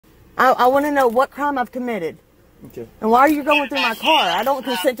I want to know what crime I've committed. Okay. And why are you going through my car? I don't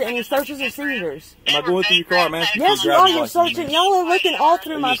consent to any searches or seizures. Am I going through your car? I'm asking yes, for you your are. driver's You're license. searching. Y'all are looking all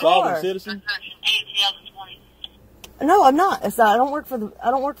through my car. Are you a citizen? No, I'm not. It's not. I don't work for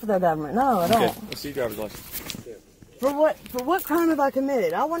the government. No, I don't. Okay. Let's see your driver's license. For what crime have I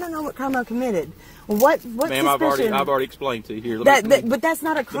committed? I want to know what crime I've committed. What Ma'am, suspicion? I've already explained to you here. But that's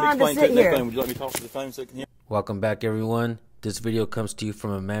not a crime to sit here. Would you let me talk to the phone so I can hear? Welcome back, everyone. This video comes to you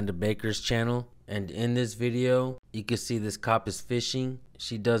from Amanda Baker's channel, and in this video you can see this cop is fishing.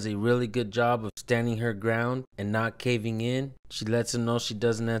 She does a really good job of standing her ground and not caving in. She lets him know she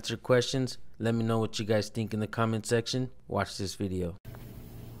doesn't answer questions. Let me know what you guys think in the comment section. Watch this video.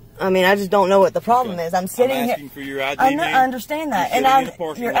 I mean, I just don't know what the problem is. I'm sitting here. I'm asking for your ID, I understand that, and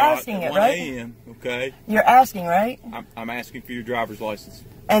you're asking it, right? 1 a.m., okay. You're asking, right? I'm asking for your driver's license.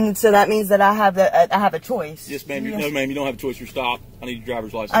 And so that means that I have a choice. Yes, ma'am. No, ma'am. You don't have a choice. You're stopped. I need your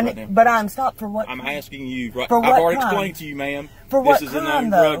driver's license right now. But I'm stopped for what? I'm asking you. Right, for what I've already crime? explained to you, ma'am. For what this is crime, a known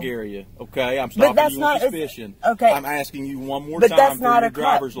though? drug area. Okay. I'm stopping that's you not, on suspicion. Okay. I'm asking you one more but time that's for not your a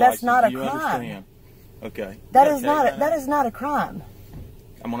driver's crime. license. That's not a Do you crime. understand? Okay. That is not a crime.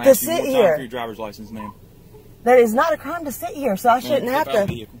 I'm going to ask you one more time for your driver's license, ma'am. That is not a crime to sit here, so I shouldn't have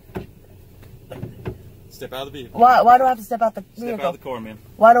to. Step out of the vehicle. Why do I have to step out the vehicle? Step out of the car, ma'am.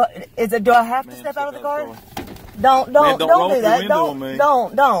 Why do I have to step out of the car? Don't do that.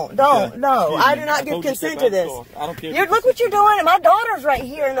 Don't. No. I do not give consent to this. I don't care. Look what you're doing. My daughter's right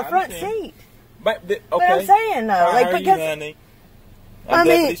here in the front seat. But I'm saying though, like because I'm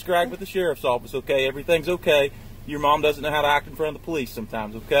Deputy Scragg with the sheriff's office. Okay, everything's okay. Your mom doesn't know how to act in front of the police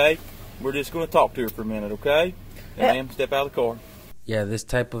sometimes. Okay, we're just going to talk to her for a minute. Okay, ma'am, step out of the car. Yeah, this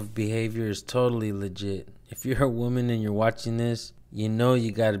type of behavior is totally legit. If you're a woman and you're watching this, you know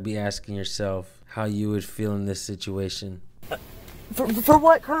you got to be asking yourself how you would feel in this situation. For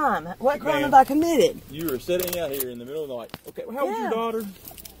what crime? What crime have I committed? You were sitting out here in the middle of the night. Okay, well, how old's your daughter?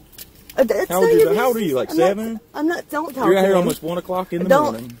 How old are you? Like 7? I'm not. Don't talk. You're out to here me. almost 1 o'clock in the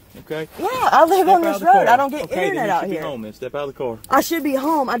morning. Okay. Yeah, I live on this road. I don't get internet out here. Be home then. Step out of the car. I should be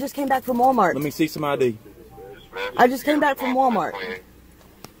home. I just came back from Walmart. Let me see some ID. I just came back from Walmart.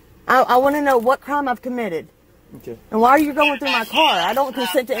 I want to know what crime I've committed. Okay. And why are you going through my car? I don't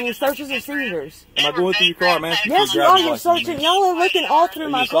consent to any searches or seizures. Am I going through your car? I'm asking yes, for you your are. driver's You're license. searching. Y'all are looking all through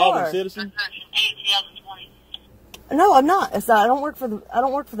my car. Are you a citizen? No, I'm not. It's not. I don't work for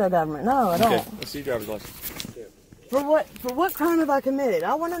the government. No, I don't. Okay. Let's see your driver's license. For what crime have I committed?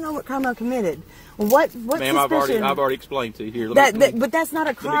 I want to know what crime I've committed. What Ma'am, suspicion? I've already explained to you here. But that's not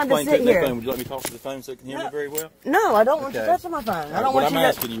a crime to sit here. Would you let me talk to the phone so you can hear me very well? No, I don't want you touching my phone. I don't want you. What I'm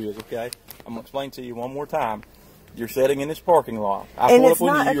asking you is, okay, I'm going to explain to you one more time. You're sitting in this parking lot. I And pull it's up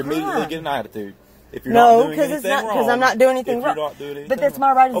on not you, a you immediately crime. get an attitude. If you're No, not doing anything wrong. because I'm not doing anything wrong. You're not doing anything but that's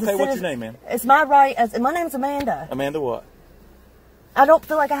my right as a citizen. citizen. Okay, what's your name, man? It's my right as my name's Amanda. Amanda what? I don't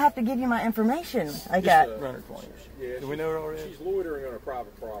feel like I have to give you my information like that. Run her pointers. Yeah, do we know it already? She's loitering on a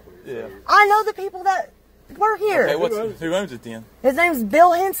private property. Yeah. I know the people that work here. Okay, who owns it then? His name's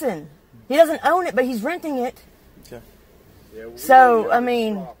Bill Henson. He doesn't own it, but he's renting it. Okay. Yeah, So, I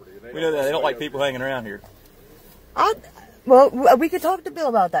mean... We know that. They don't like people hanging around here. Well, we could talk to Bill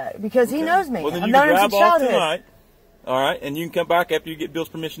about that, because he knows me. Well, then I've you known can him since drive off childhood. tonight. All right, and you can come back after you get Bill's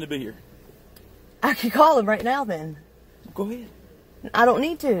permission to be here. I could call him right now then. Go ahead. I don't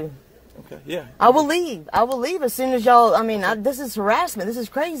need to. Okay, yeah. I will leave. I will leave as soon as y'all... I mean, this is harassment. This is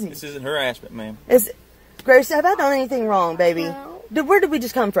crazy. This isn't harassment, ma'am. Grace, have I done anything wrong, baby? No. Where did we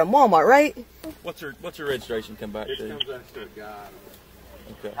just come from? Walmart, right? What's your registration come back to? It comes out to a guy.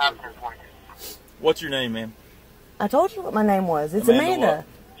 Okay. What's your name, ma'am? I told you what my name was. It's Amanda.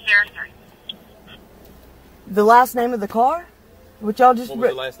 The last name of the car? Which y'all just... What was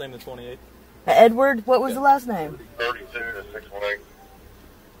the last name of the 28th? Edward, what was the last name? 32-618.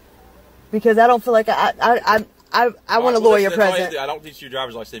 Because I don't feel like I want a lawyer present. I don't teach you your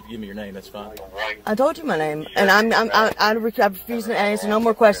driver's license if you give me your name. That's fine. I told you my name, and I refuse to answer no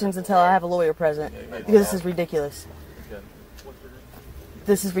more questions until I have a lawyer present. Because this is ridiculous.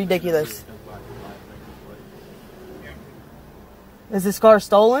 This is ridiculous. Is this car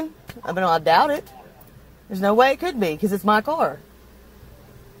stolen? I mean, I doubt it. There's no way it could be, because it's my car.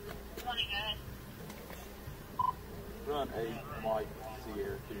 Run 8 Mike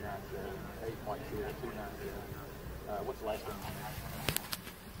Sierra 297. 8 Mike Sierra 297. What's the last name?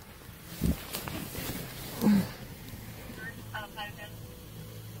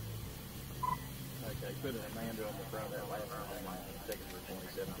 Okay, put an Amanda on the front of that last name. Second for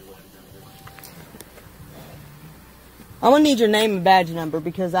 27. Do what you're going to do. I'm going to need your name and badge number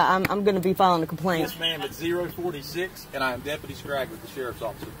because I'm going to be filing a complaint. Yes, ma'am. It's 046, and I am Deputy Scragg with the Sheriff's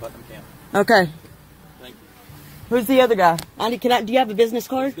Office of Putnam County. Okay. Thank you. Who's the other guy? Do you have a business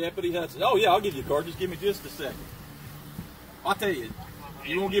card? It's Deputy Hudson. Oh, yeah, I'll give you a card. Just give me just a second. I'll tell you.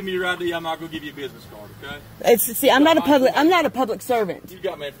 You won't give me your ID, I'm not going to give you a business card, okay? I'm not a public servant. You've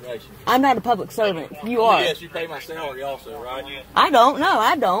got my information. I'm not a public servant. You are. Yes, you pay my salary also, right? I don't. No,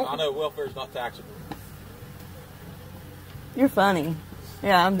 I don't. I know welfare's not taxable. You're funny.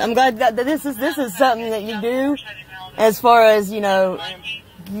 Yeah, I'm glad that this is something that you do. As far as all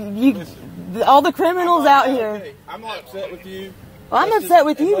the criminals out here. Okay. I'm not upset with you. Well, I'm upset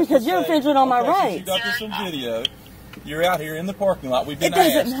with you because you're infringing on my rights. You got this on video. You're out here in the parking lot. We've been It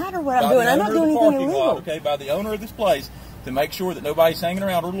doesn't matter what I'm doing. I'm not doing anything illegal. Okay, by the owner of this place to make sure that nobody's hanging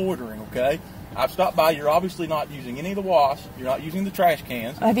around or loitering. Okay, I've stopped by. You're obviously not using any of the wash. You're not using the trash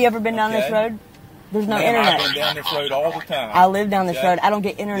cans. Have you ever been down this road? There's no internet. I've been down this road all the time. I live down this road. I don't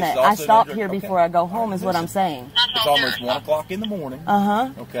get internet. I stop here before I go home is what I'm saying. It's almost 1 o'clock in the morning. Uh-huh.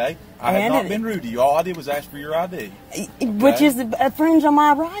 Okay. I have not been rude to you. All I did was ask for your ID. Which is a infringe on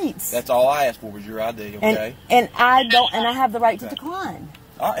my rights. That's all I asked for was your ID, okay? And I have the right to decline.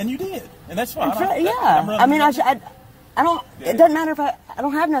 And you did. And that's fine. I don't, it doesn't matter if I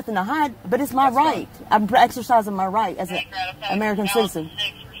don't have nothing to hide, but it's my right. I'm exercising my right as an American citizen.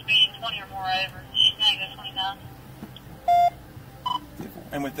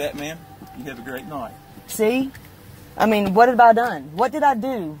 And with that, ma'am, you have a great night. See? I mean, what have I done? What did I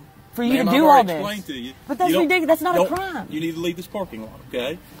do for you to do all this? Explained to you. But that's ridiculous. That's not a crime. You need to leave this parking lot,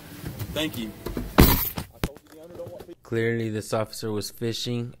 okay? Thank you. Clearly, this officer was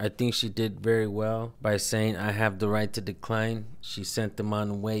fishing. I think she did very well by saying, I have the right to decline. She sent them on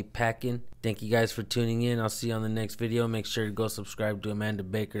the way packing. Thank you guys for tuning in. I'll see you on the next video. Make sure to go subscribe to Amanda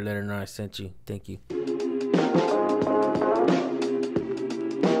Baker. Let her know I sent you. Thank you.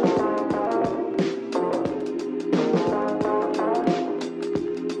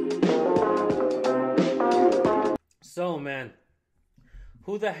 So, man,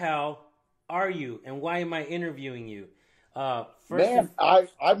 who the hell are you and why am I interviewing you? I'm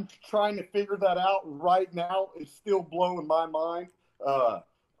trying to figure that out right now. It's still blowing my mind.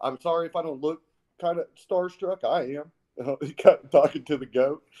 I'm sorry if I don't look kind of starstruck. I am. Talking to the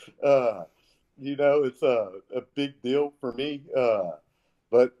GOAT. It's a big deal for me.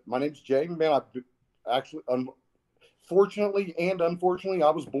 But my name's Jamie, man. I've actually, fortunately and unfortunately,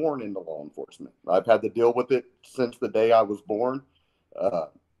 I was born into law enforcement. I've had to deal with it since the day I was born.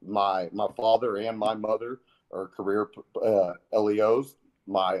 My father and my mother are career LEOs.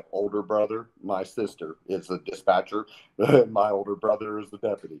 My older brother, my sister, is a dispatcher. My older brother is the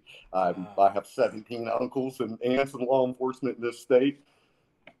deputy. I have 17 uncles and aunts in law enforcement in this state.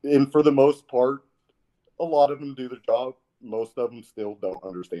 And for the most part, a lot of them do the job. Most of them still don't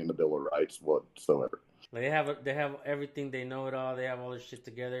understand the Bill of Rights whatsoever. They have everything. They know it all. They have all their shit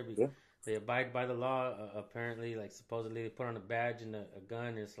together. Yeah. They abide by the law. Apparently, like supposedly they put on a badge and a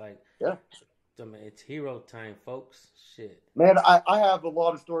gun. It's like, yeah. It's hero time, folks. Shit. Man, I have a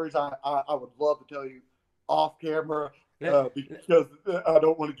lot of stories I would love to tell you off camera because I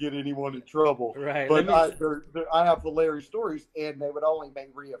don't want to get anyone in trouble. Right. But I have hilarious stories, and they would only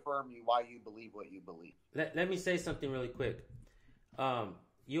reaffirm you why you believe what you believe. Let me say something really quick.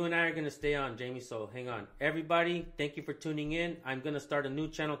 You and I are going to stay on, Jamie, so hang on. Everybody, thank you for tuning in. I'm going to start a new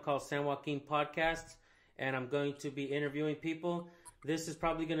channel called San Joaquin Podcasts, and I'm going to be interviewing people. This is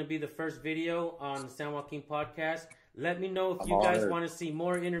probably going to be the first video on the San Joaquin Podcast. Let me know if you guys want to see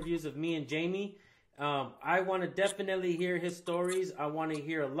more interviews of me and Jamie. I want to definitely hear his stories. I want to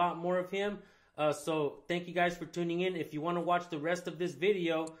hear a lot more of him. So thank you guys for tuning in. If you want to watch the rest of this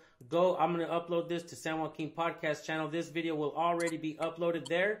video, I'm going to upload this to San Joaquin Podcast channel. This video will already be uploaded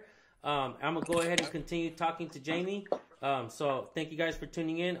there. I'm going to go ahead and continue talking to Jamie. So thank you guys for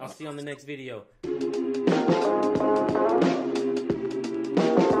tuning in. I'll see you on the next video.